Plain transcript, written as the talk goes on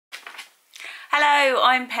Hello,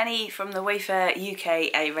 I'm Penny from the Wayfair UK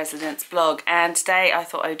A Residence blog, and today I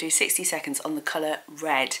thought I would do 60 seconds on the colour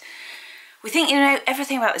red. We think you know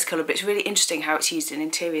everything about this colour, but it's really interesting how it's used in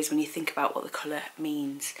interiors when you think about what the colour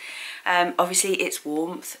means. Obviously it's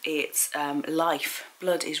warmth, it's life,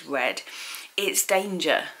 blood is red, it's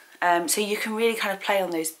danger. So you can really kind of play on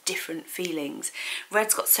those different feelings.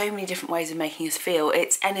 Red's got so many different ways of making us feel.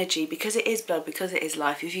 It's energy, because it is blood, because it is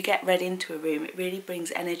life. If you get red into a room, it really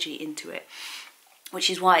brings energy into it, which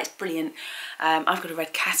is why it's brilliant. I've got a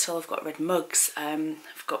red kettle, I've got red mugs, I've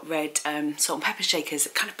got red salt and pepper shakers.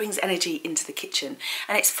 It kind of brings energy into the kitchen,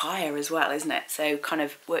 and it's fire as well, isn't it? So kind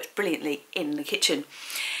of works brilliantly in the kitchen.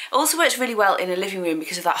 It also works really well in a living room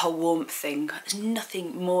because of that whole warmth thing. There's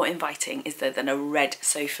nothing more inviting, is there, than a red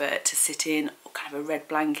sofa to sit in, or kind of a red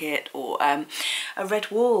blanket, or a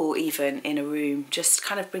red wall even in a room. Just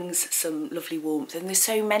kind of brings some lovely warmth. And there's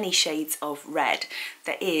so many shades of red.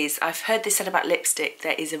 There is, I've heard this said about lipstick,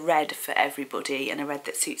 there is a red for everybody and a red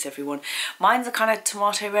that suits everyone. Mine's a kind of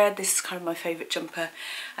tomato red. This is kind of my favourite jumper.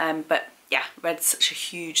 But yeah, red's such a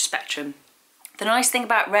huge spectrum. The nice thing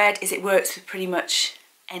about red is it works with pretty much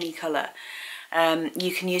any colour.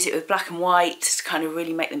 You can use it with black and white to kind of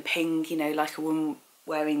really make them ping, you know, like a woman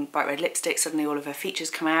wearing bright red lipstick, suddenly all of her features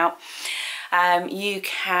come out. You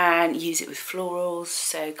can use it with florals,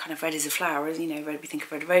 so kind of red is a flower, you know, red we think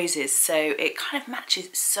of red roses, so it kind of matches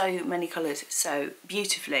so many colours so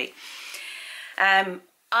beautifully.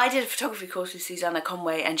 I did a photography course with Susanna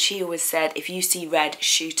Conway, and she always said if you see red,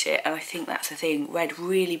 shoot it, and I think that's the thing. Red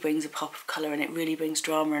really brings a pop of colour, and it really brings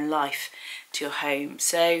drama and life to your home.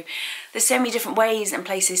 So there's so many different ways and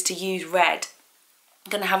places to use red. I'm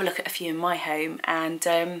going to have a look at a few in my home, and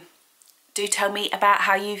do tell me about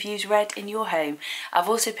how you've used red in your home. I've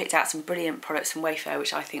also picked out some brilliant products from Wayfair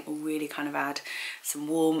which I think will really kind of add some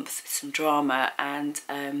warmth, some drama, and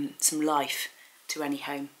some life to any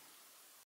home.